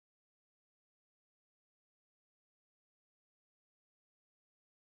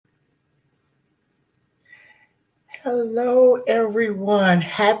Hello, everyone.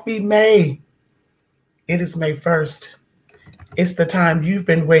 Happy May. It is May 1st. It's the time you've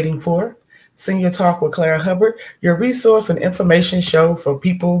been waiting for. Senior Talk with Clara Hubbard, your resource and information show for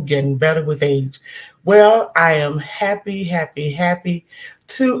people getting better with age. Well, I am happy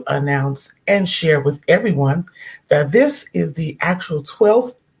to announce and share with everyone that this is the actual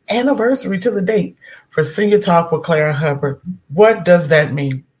 12th anniversary to the date for Senior Talk with Clara Hubbard. What does that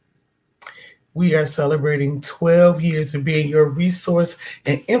mean? We are celebrating 12 years of being your resource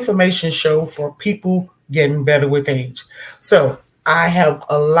and information show for people getting better with age. So I have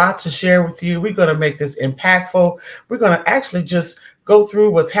a lot to share with you. We're going to make this impactful. We're going to actually just go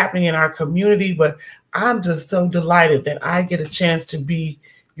through what's happening in our community, but I'm just so delighted that I get a chance to be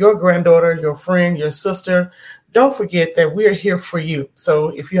your granddaughter, your friend, your sister. Don't forget that we're here for you. So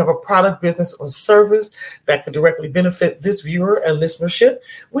if you have a product, business, or service that could directly benefit this viewer and listenership,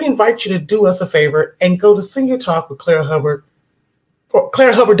 we invite you to do us a favor and go to Senior Talk with Clara Hubbard.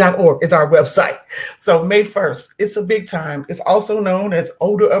 ClaraHubbard.org is our website. So May 1st, it's a big time. It's also known as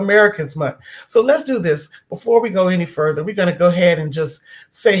Older Americans Month. So let's do this. Before we go any further, we're going to go ahead and just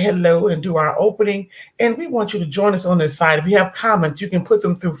say hello and do our opening. And we want you to join us on this side. If you have comments, you can put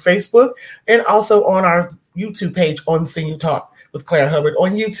them through Facebook and also on our YouTube page on Senior Talk with Clara Hubbard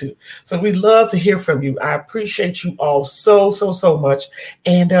on YouTube. So we'd love to hear from you. I appreciate you all so much.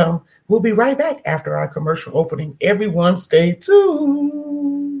 And we'll be right back after our commercial opening. Everyone stay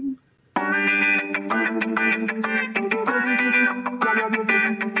tuned.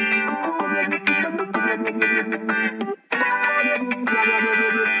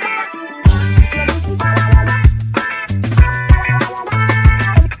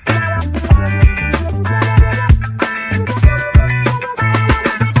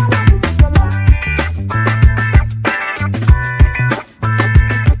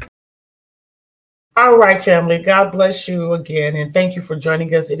 All right, family, God bless you again, and thank you for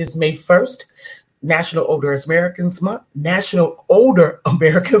joining us. It is May 1st, National Older Americans Month,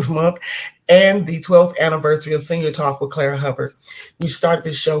 and the 12th anniversary of Senior Talk with Clara Hubbard. We started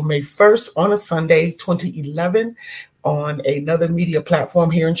this show May 1st on a Sunday, 2011, on another media platform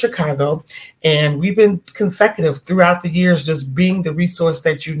here in Chicago, and we've been consecutive throughout the years, just being the resource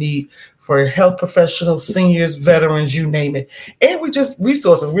that you need for health professionals, seniors, veterans, you name it. And we just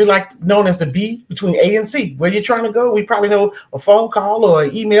resources. We're like known as the B between A and C. Where you're trying to go, we probably know a phone call or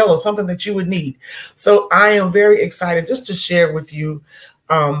an email or something that you would need. So I am very excited just to share with you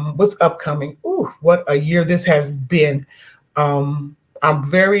what's upcoming. Ooh, what a year this has been. I'm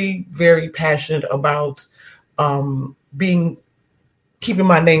very passionate about keeping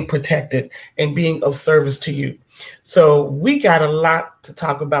my name protected and being of service to you. So we got a lot to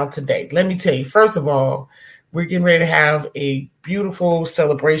talk about today. Let me tell you, first of all, we're getting ready to have a beautiful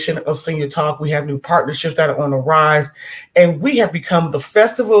celebration of Senior Talk. We have new partnerships that are on the rise, and we have become the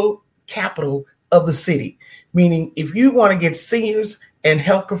festival capital of the city. Meaning, if you want to get seniors and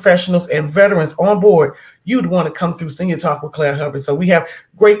health professionals and veterans on board, you'd want to come through Senior Talk with Clara Hubbard. So we have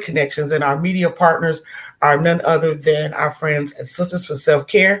great connections, and our media partners are none other than our friends at Sisters for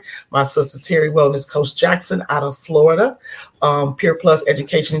Self-Care, my sister Terry Wellness Coach Jackson out of Florida, Peer Plus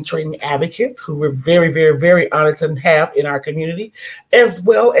Education and Training Advocates, who we're very honored to have in our community, as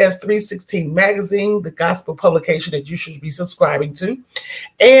well as 316 Magazine, the gospel publication that you should be subscribing to,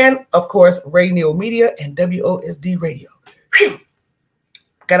 and of course, Radio Media and WOSD Radio. Whew.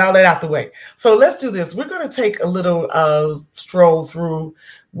 Got all that out the way. So let's do this. We're going to take a little stroll through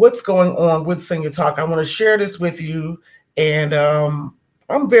what's going on with Senior Talk. I want to share this with you, and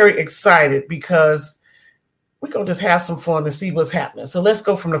I'm very excited because we're going to just have some fun and see what's happening. So let's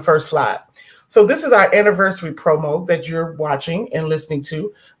go from the first slide. So this is our anniversary promo that you're watching and listening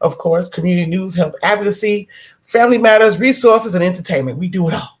to. Of course, community news, health advocacy, family matters, resources, and entertainment. We do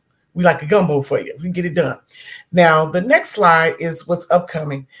it all. We like a gumbo for you. We get it done. Now, the next slide is what's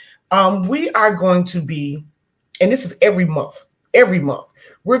upcoming. We are going to be, and this is every month,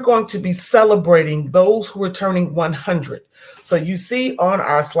 we're going to be celebrating those who are turning 100. So you see on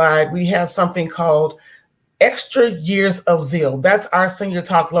our slide, we have something called Extra Years of Zeal. That's our Senior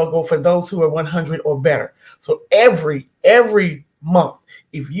Talk logo for those who are 100 or better. So every month,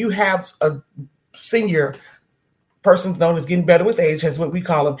 if you have a senior person known as getting better with age, that's what we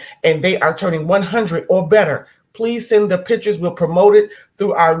call them, and they are turning 100 or better, please send the pictures. We'll promote it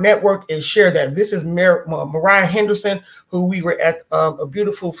through our network and share that. This is Mariah Henderson, who we were at a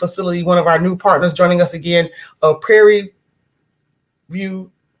beautiful facility, one of our new partners joining us again,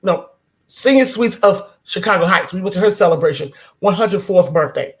 Senior Suites of Chicago Heights. We went to her celebration, 104th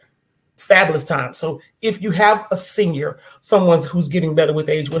birthday. Fabulous time. So if you have a senior, someone who's getting better with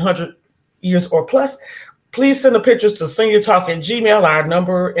age, 100 years or plus, Please send the pictures to seniortalk@gmail. Our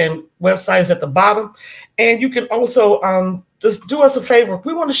number and website is at the bottom. And you can also just do us a favor.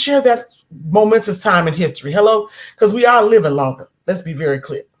 We want to share that momentous time in history. Hello? Because we are living longer. Let's be very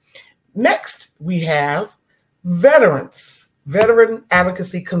clear. Next, we have veterans. Veteran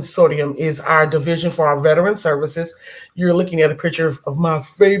Advocacy Consortium is our division for our veteran services. You're looking at a picture of my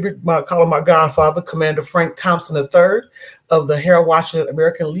favorite, I call him my godfather, Commander Frank Thompson III of the Harold Washington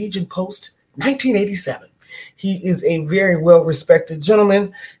American Legion Post, 1987. He is a very well-respected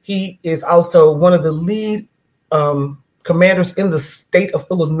gentleman. He is also one of the lead commanders in the state of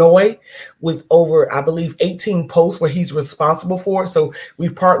Illinois with over, I believe, 18 posts where he's responsible for. So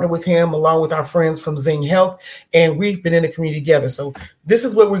we've partnered with him along with our friends from Zing Health, and we've been in the community together. So this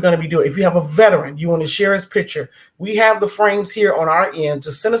is what we're going to be doing. If you have a veteran, you want to share his picture, we have the frames here on our end.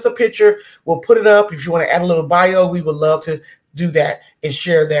 Just send us a picture. We'll put it up. If you want to add a little bio, we would love to do that and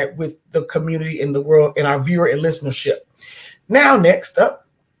share that with the community in the world and our viewer and listenership. Now, next up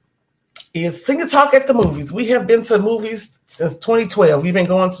is Sing and Talk at the Movies. We have been to movies since 2012. We've been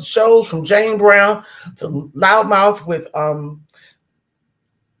going to shows from Jane Brown to Loudmouth with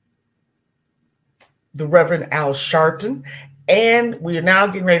the Reverend Al Sharpton. And we are now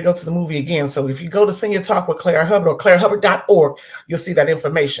getting ready to go to the movie again. So if you go to Sing and Talk with Clara Hubbard or clarahubbard.org, you'll see that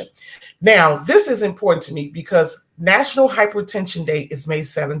information. Now, this is important to me because National Hypertension Day is May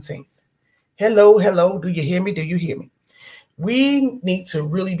 17th. Hello, hello. Do you hear me? Do you hear me? We need to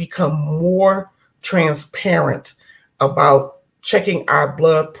really become more transparent about checking our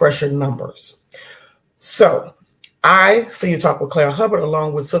blood pressure numbers. So I see you talk with Clara Hubbard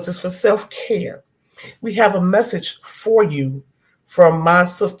along with Sisters for Self-Care. We have a message for you from my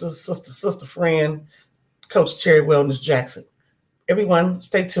sister friend, Coach Terry Wellness Jackson. Everyone,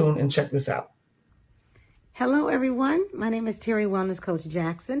 stay tuned and check this out. Hello, everyone. My name is Terry Wellness Coach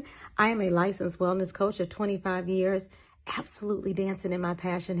Jackson. I am a licensed wellness coach of 25 years. Absolutely dancing in my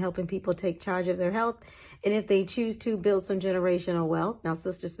passion, helping people take charge of their health. And if they choose to, build some generational wealth. Now,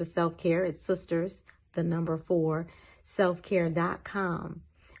 Sisters for Self-Care, it's sisters, the number 4, selfcare.com,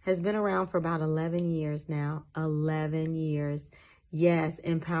 has been around for about 11 years now. 11 years. Yes,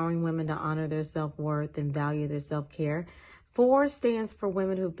 empowering women to honor their self-worth and value their self-care. 4 stands for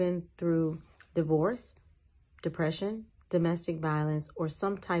women who've been through divorce, depression, domestic violence, or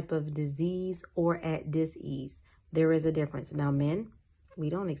some type of disease or at dis-ease. There is a difference. Now, men, we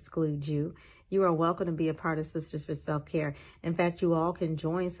don't exclude you. You are welcome to be a part of Sisters for Self-Care. In fact, you all can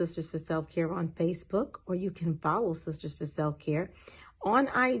join Sisters for Self-Care on Facebook, or you can follow Sisters for Self-Care on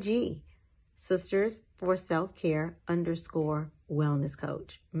IG, Sisters for Self-Care _wellness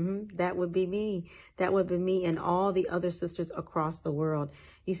coach. That would be me. That would be me and all the other sisters across the world.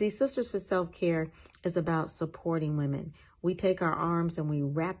 You see, Sisters for Self-Care is about supporting women. We take our arms and we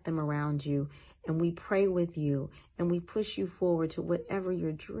wrap them around you, and we pray with you, and we push you forward to whatever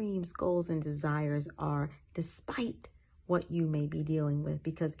your dreams, goals, and desires are, despite what you may be dealing with.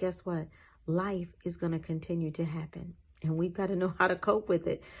 Because guess what? Life is going to continue to happen, and we've got to know how to cope with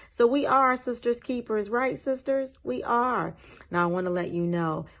it. So we are sisters keepers, right, sisters? We are. Now, I want to let you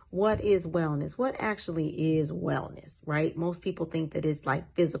know, what is wellness? What actually is wellness, right? Most people think that it's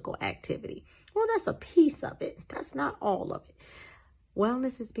like physical activity. Well, that's a piece of it. That's not all of it.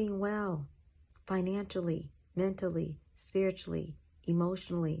 Wellness is being well. Financially, mentally, spiritually,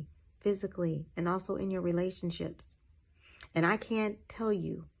 emotionally, physically, and also in your relationships. And I can't tell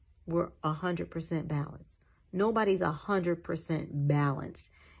you we're 100% balanced. Nobody's 100%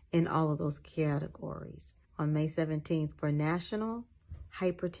 balanced in all of those categories. On May 17th for National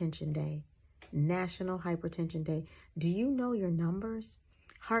Hypertension Day. National Hypertension Day. Do you know your numbers?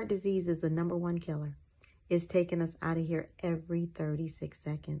 Heart disease is the number 1 killer. It's taking us out of here every 36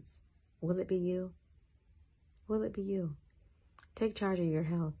 seconds. Will it be you? Will it be you? Take charge of your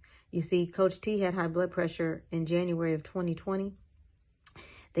health. You see, Coach T had high blood pressure in January of 2020.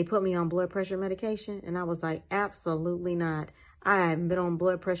 They put me on blood pressure medication, and I was like, absolutely not. I haven't been on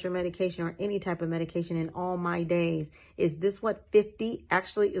blood pressure medication or any type of medication in all my days. Is this what 50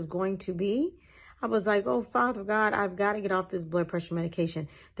 actually is going to be? I was like, oh, Father God, I've got to get off this blood pressure medication.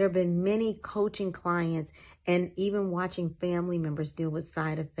 There have been many coaching clients and even watching family members deal with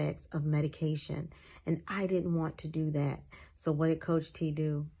side effects of medication. And I didn't want to do that. So what did Coach T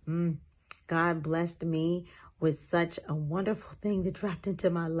do? God blessed me with such a wonderful thing that dropped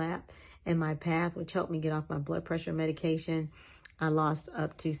into my lap and my path, which helped me get off my blood pressure medication. I lost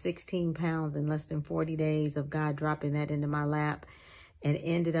up to 16 pounds in less than 40 days of God dropping that into my lap, and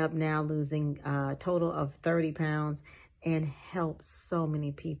ended up now losing a total of 30 pounds. and help so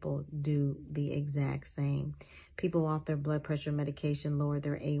many people do the exact same. People off their blood pressure medication lower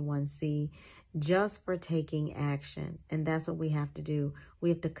their A1C just for taking action. And that's what we have to do. We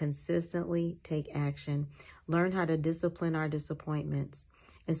have to consistently take action, learn how to discipline our disappointments.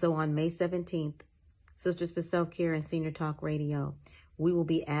 And so on May 17th, Sisters for Self-Care and Senior Talk Radio, we will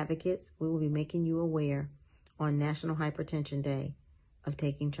be advocates. We will be making you aware on National Hypertension Day of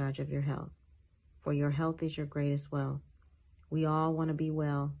taking charge of your health. For your health is your greatest wealth. We all want to be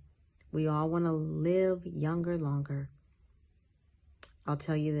well. We all want to live younger, longer. I'll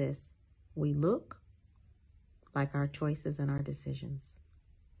tell you this. We look like our choices and our decisions.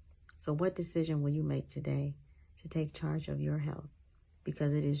 So what decision will you make today to take charge of your health?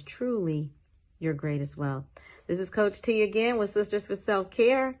 Because it is truly your greatest wealth. This is Coach T again with Sisters for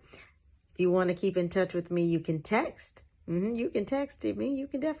Self-Care. If you want to keep in touch with me, you can text. You can text me. You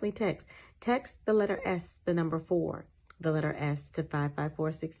can definitely text. Text the letter S, the number 4, the letter S to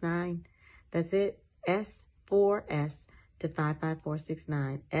 55469. That's it. S4S to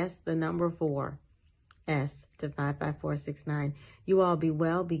 55469. S, the number 4. S to 55469. You all be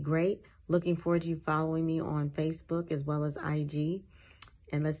well, be great. Looking forward to you following me on Facebook as well as IG.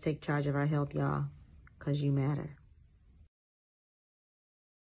 And let's take charge of our health, y'all, because you matter.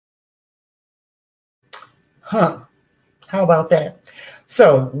 How about that?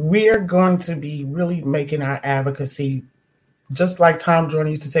 So we're going to be really making our advocacy, just like Tom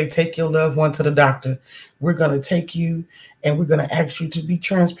Jordan used to say, take your loved one to the doctor. We're going to take you and we're going to ask you to be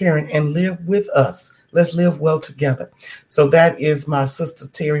transparent and live with us. Let's live well together. So that is my sister,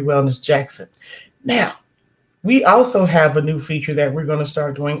 Terry Wellness Jackson. Now, we also have a new feature that we're going to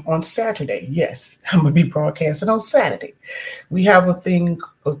start doing on Saturday. Yes, I'm going to be broadcasting on Saturday. We have a thing,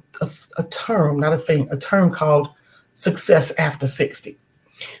 a term called Success After 60.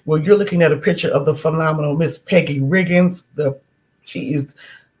 Well, you're looking at a picture of the phenomenal Miss Peggy Riggins. She is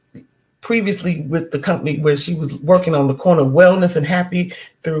previously with the company where she was working on the corner of Wellness and Happy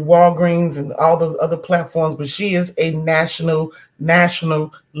through Walgreens and all those other platforms. But she is a national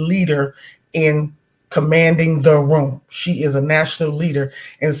leader in commanding the room. She is a national leader.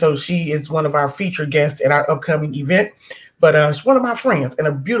 And so she is one of our featured guests at our upcoming event. But she's one of my friends, and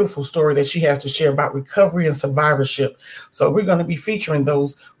a beautiful story that she has to share about recovery and survivorship. So we're going to be featuring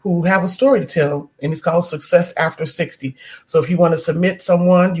those who have a story to tell, and it's called Success After 60. So if you want to submit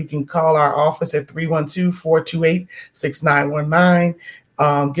someone, you can call our office at 312-428-6919.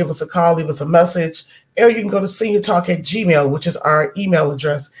 Give us a call, leave us a message, or you can go to seniortalk@gmail, which is our email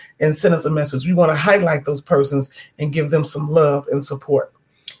address, and send us a message. We want to highlight those persons and give them some love and support.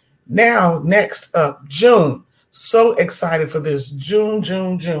 Now, next up, June. So excited for this. June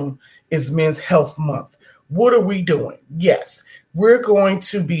is Men's Health Month. What are we doing? Yes, we're going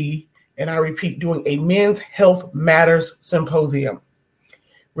to be, and I repeat, doing a Men's Health Matters Symposium.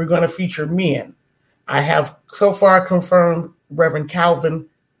 We're going to feature men. I have so far confirmed Reverend Calvin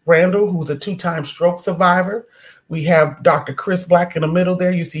Randall, who's a 2-time stroke survivor. We have Dr. Chris Black in the middle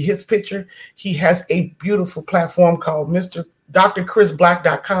there. You see his picture. He has a beautiful platform called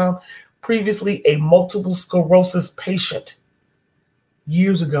drchrisblack.com. Previously a multiple sclerosis patient.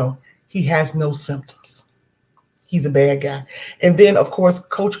 Years ago, he has no symptoms. He's a bad guy. And then, of course,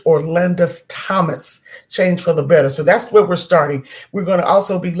 Coach Orlandis Thomas, Change for the Better. So that's where we're starting. We're going to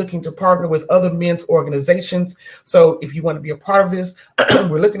also be looking to partner with other men's organizations. So if you want to be a part of this,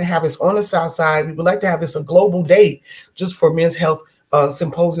 we're looking to have this on the South Side. We would like to have this a global day just for men's health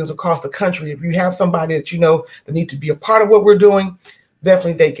symposiums across the country. If you have somebody that you know that need to be a part of what we're doing,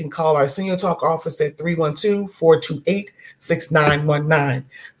 definitely they can call our Senior Talk office at 312-428-6919.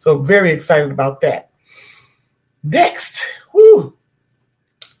 So very excited about that. Next,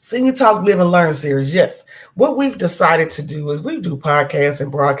 Senior Talk Live and Learn series. Yes, what we've decided to do is we do podcasts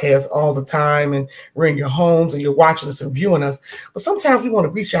and broadcasts all the time, and we're in your homes and you're watching us and viewing us. But sometimes we want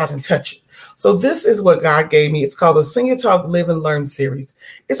to reach out and touch it. So this is what God gave me. It's called the Senior Talk Live and Learn series.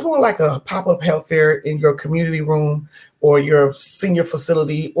 It's more like a pop-up health fair in your community room or your senior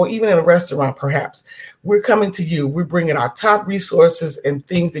facility, or even in a restaurant, perhaps. We're coming to you. We're bringing our top resources and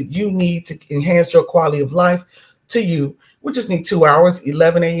things that you need to enhance your quality of life to you. We just need 2 hours,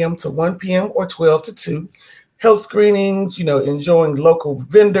 11 a.m. to 1 p.m. or 12 to 2. Health screenings, enjoying local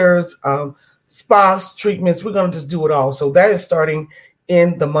vendors, spas, treatments. We're going to just do it all. So that is starting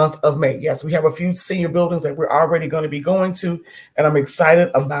in the month of May. Yes, we have a few senior buildings that we're already going to be going to, and I'm excited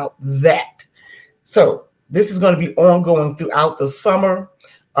about that. So this is going to be ongoing throughout the summer.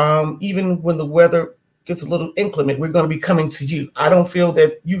 Even when the weather gets a little inclement, we're going to be coming to you. I don't feel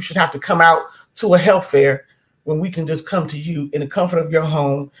that you should have to come out to a health fair when we can just come to you in the comfort of your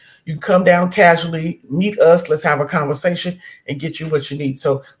home. You can come down casually, meet us, let's have a conversation and get you what you need.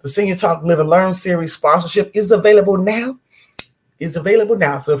 So the Senior Talk Live and Learn series sponsorship is available now.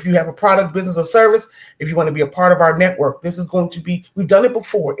 So if you have a product, business, or service, if you want to be a part of our network, this is going to be, we've done it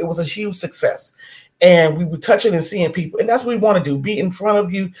before. It was a huge success. And we were touching and seeing people. And that's what we want to do, be in front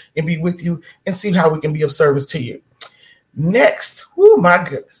of you and be with you and see how we can be of service to you. Next, oh my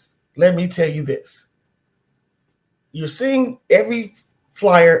goodness, let me tell you this. You're seeing every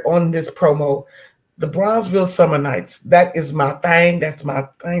flyer on this promo, the Bronzeville Summer Nights. That is my thing. That's my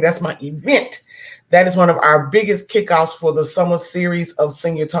event. That is one of our biggest kickoffs for the summer series of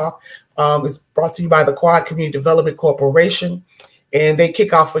Senior Talk. It's brought to you by the Quad Community Development Corporation. And they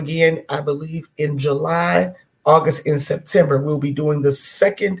kick off again, I believe, in July, August, and September. We'll be doing the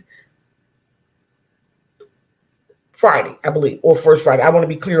second Friday, I believe, or first Friday. I want to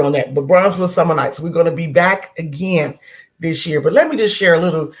be clear on that. But Bronzeville Summer Nights, we're going to be back again this year. But let me just share a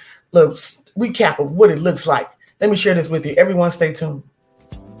little recap of what it looks like. Let me share this with you. Everyone stay tuned.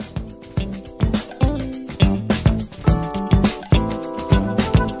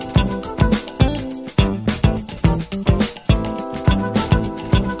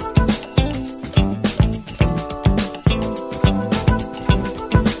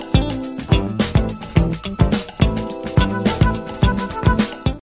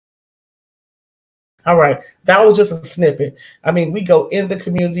 All right, that was just a snippet. I mean, we go in the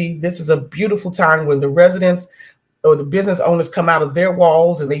community. This is a beautiful time when the residents or the business owners come out of their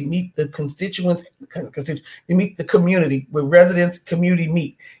walls and they meet the constituents, they meet the community where residents, community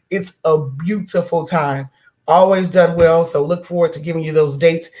meet. It's a beautiful time. Always done well. So look forward to giving you those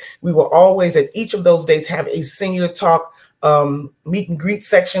dates. We will always at each of those dates have a Senior Talk meet and greet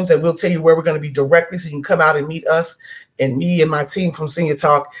sections that we'll tell you where we're going to be directly so you can come out and meet us and me and my team from Senior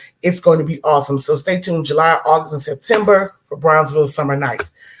Talk. It's going to be awesome. So stay tuned July, August, and September for Bronzeville Summer Nights.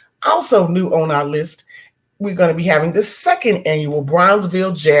 Also new on our list, we're going to be having the second annual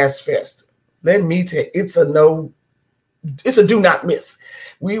Bronzeville Jazz Fest. Let me tell you, it's a do not miss.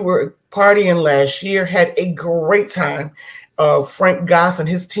 We were partying last year, had a great time. Frank Goss and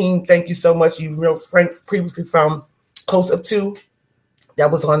his team, thank you so much. You know Frank previously from Close Up 2. That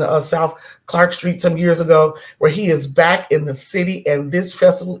was on South Clark Street some years ago, where he is back in the city, and this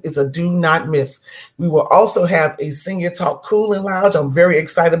festival is a do not miss. We will also have a Senior Talk Cooling Lounge. I'm very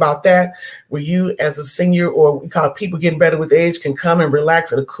excited about that, where you as a senior, or we call it people getting better with age, can come and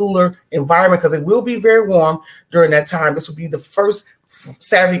relax in a cooler environment because it will be very warm during that time. This will be the first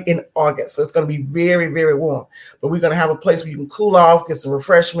Saturday in August. So it's going to be very, very warm. But we're going to have a place where you can cool off, get some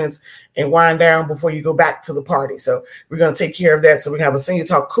refreshments, and wind down before you go back to the party. So we're going to take care of that. So we have a Senior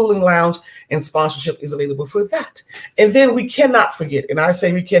Talk Cooling Lounge, and sponsorship is available for that. And then we cannot forget, and I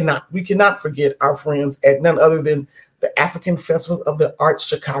say we cannot forget our friends at none other than the African Festival of the Arts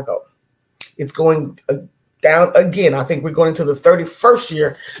Chicago. It's going down again. I think we're going into the 31st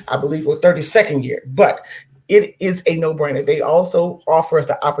year, I believe, or 32nd year. But it is a no-brainer. They also offer us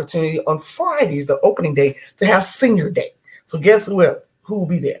the opportunity on Fridays, the opening day, to have Senior Day. So guess who will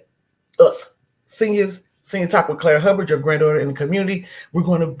be there? Us, seniors, Senior Talk with Clara Hubbard, your granddaughter in the community. We're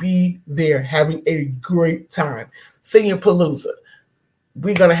going to be there having a great time. Senior Palooza.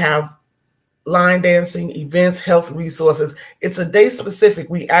 We're going to have line dancing, events, health resources. It's a day specific.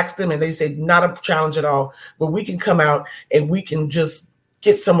 We asked them and they said not a challenge at all, but we can come out and we can just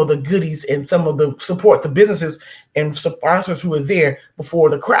get some of the goodies and some of the support, the businesses and sponsors who are there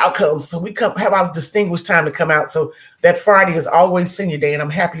before the crowd comes. So we have our distinguished time to come out. So that Friday is always Senior Day, and I'm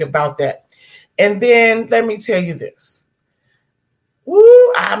happy about that. And then let me tell you this.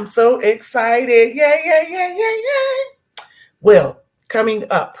 Woo, I'm so excited. Yay. Well, coming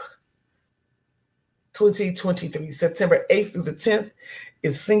up 2023, September 8th through the 10th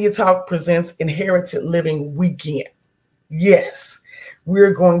is Senior Talk Presents Inherited Living Weekend. Yes.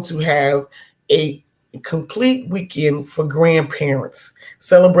 We're going to have a complete weekend for grandparents,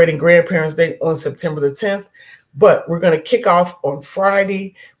 celebrating Grandparents' Day on September the 10th. But we're going to kick off on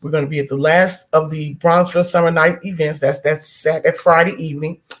Friday. We're going to be at the last of the Bronzeville Summer Night events. That's that Friday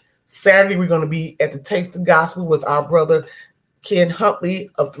evening. Saturday, we're going to be at the Taste of Gospel with our brother Ken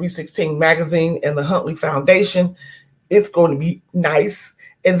Huntley of 316 Magazine and the Huntley Foundation. It's going to be nice.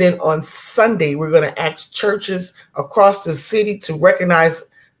 And then on Sunday, we're going to ask churches across the city to recognize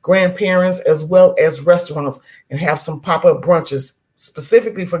grandparents as well as restaurants and have some pop-up brunches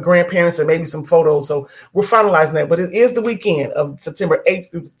specifically for grandparents and maybe some photos. So we're finalizing that. But it is the weekend of September 8th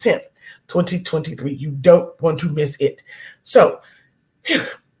through the 10th, 2023. You don't want to miss it. So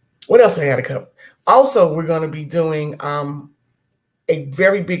what else I got to cover? Also, we're going to be doing a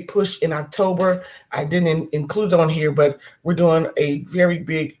very big push in October. I didn't include it on here, but we're doing a very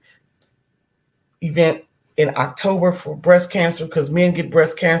big event in October for breast cancer, because men get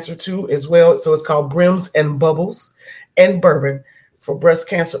breast cancer too as well. So it's called Brims and Bubbles and Bourbon for breast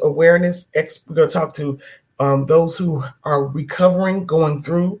cancer awareness. We're going to talk to those who are recovering, going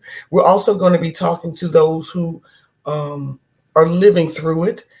through. We're also going to be talking to those who are living through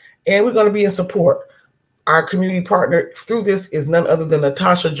it, and we're going to be in support. Our community partner through this is none other than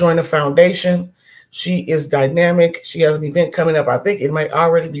Natasha Joyner Foundation. She is dynamic. She has an event coming up. I think it might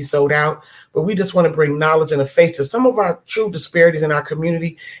already be sold out, but we just want to bring knowledge and a face to some of our true disparities in our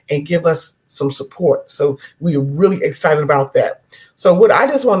community and give us some support. So we are really excited about that. So what I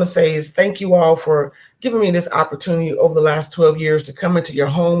just want to say is thank you all for giving me this opportunity over the last 12 years to come into your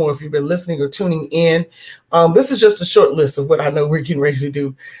home, or if you've been listening or tuning in. This is just a short list of what I know we're getting ready to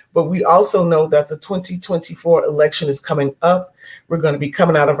do. But we also know that the 2024 election is coming up. We're going to be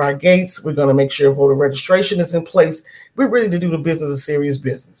coming out of our gates. We're going to make sure voter registration is in place. We're ready to do the business of serious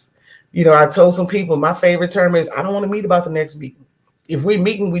business. You know, I told some people my favorite term is I don't want to meet about the next meeting. If we're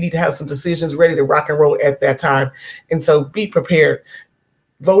meeting, we need to have some decisions ready to rock and roll at that time. And so be prepared.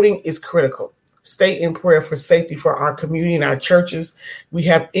 Voting is critical. Stay in prayer for safety for our community and our churches. We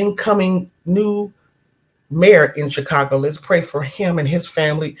have incoming new mayor in Chicago. Let's pray for him and his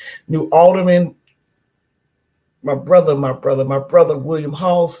family. New alderman, my brother, William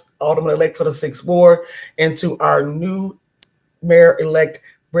Halls, alderman-elect for the 6th Ward, and to our new mayor-elect,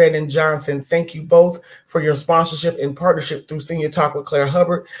 Brandon Johnson. Thank you both for your sponsorship and partnership through Senior Talk with Clara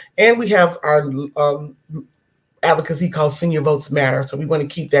Hubbard. And we have our advocacy called Senior Votes Matter. So we want to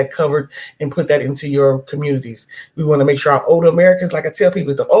keep that covered and put that into your communities. We want to make sure our older Americans, like I tell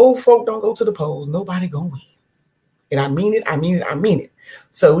people, the old folk don't go to the polls, nobody gonna win. And I mean it.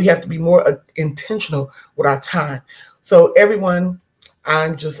 So we have to be more intentional with our time. So everyone,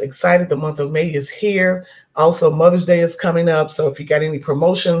 I'm just excited. The month of May is here. Also, Mother's Day is coming up. So if you got any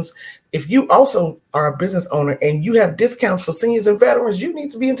promotions, if you also are a business owner and you have discounts for seniors and veterans, you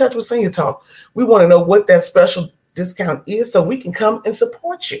need to be in touch with Senior Talk. We want to know what that special discount is so we can come and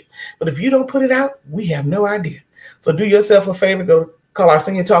support you. But if you don't put it out, we have no idea. So do yourself a favor, go call our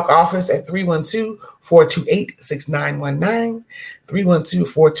Senior Talk office at 312-428-6919,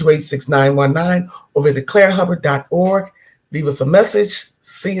 312-428-6919, or visit clarahubbard.org. Leave us a message,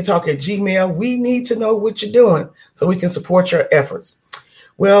 seniortalk@gmail. We need to know what you're doing so we can support your efforts.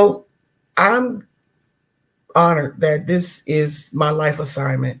 Well, I'm honored that this is my life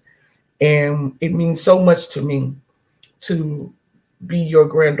assignment, and it means so much to me to be your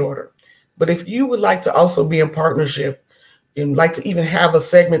granddaughter. But if you would like to also be in partnership and like to even have a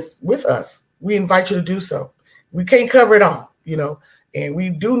segment with us, we invite you to do so. We can't cover it all, and we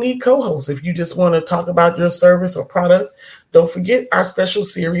do need co-hosts. If you just want to talk about your service or product, don't forget our special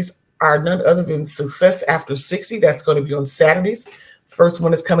series are none other than Success After 60. That's going to be on Saturdays. First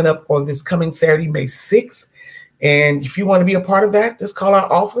one is coming up on this coming Saturday, May 6th. And if you want to be a part of that, just call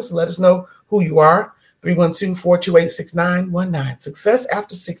our office and let us know who you are. 312-428-6919. Success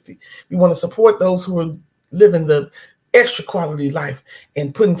After 60. We want to support those who are living the extra quality life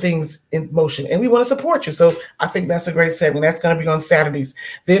and putting things in motion. And we want to support you. So I think that's a great segment. That's going to be on Saturdays.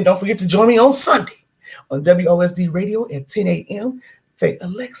 Then don't forget to join me on Sunday on WOSD Radio at 10 a.m. Say,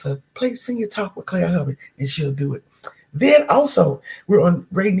 Alexa, play Senior Talk with Clara Hubbard, and she'll do it. Then also, we're on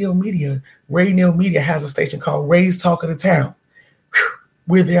Radio Media. Radio Media has a station called Ray's Talk of the Town.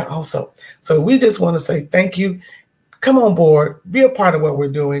 We're there also. So we just want to say thank you. Come on board, be a part of what we're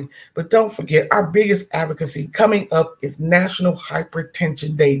doing. But don't forget, our biggest advocacy coming up is National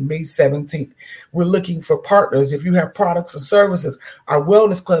Hypertension Day, May 17th. We're looking for partners. If you have products or services, our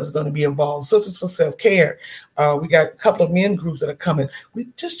wellness club is going to be involved. Sisters for Self-Care. We got a couple of men groups that are coming. We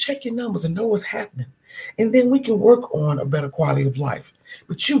just check your numbers and know what's happening. And then we can work on a better quality of life.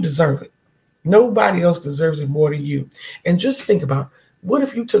 But you deserve it. Nobody else deserves it more than you. And just think about, what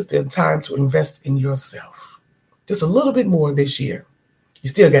if you took the time to invest in yourself? Just a little bit more this year. You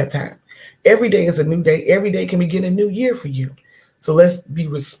still got time. Every day is a new day. Every day can begin a new year for you. So let's be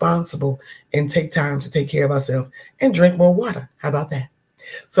responsible and take time to take care of ourselves and drink more water. How about that?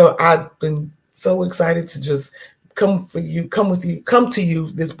 So I've been so excited to just come to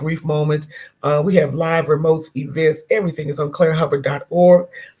you this brief moment. We have live remotes, events, everything is on clarahubbard.org.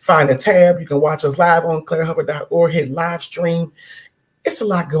 Find a tab. You can watch us live on clarahubbard.org, hit live stream. It's a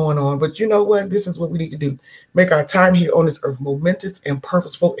lot going on, but you know what? This is what we need to do. Make our time here on this earth momentous and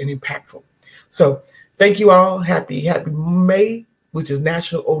purposeful and impactful. So thank you all. Happy May, which is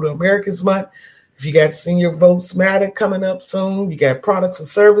National Older Americans Month. If you got Senior Votes Matter coming up soon, you got products and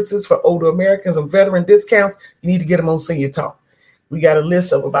services for older Americans and veteran discounts, you need to get them on Senior Talk. We got a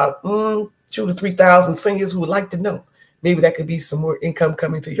list of about 2,000 to 3,000 seniors who would like to know. Maybe that could be some more income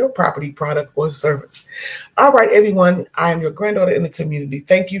coming to your property, product, or service. All right, everyone. I am your granddaughter in the community.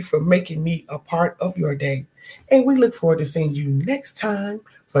 Thank you for making me a part of your day. And we look forward to seeing you next time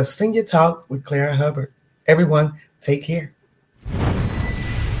for Senior Talk with Clara Hubbard. Everyone, take care.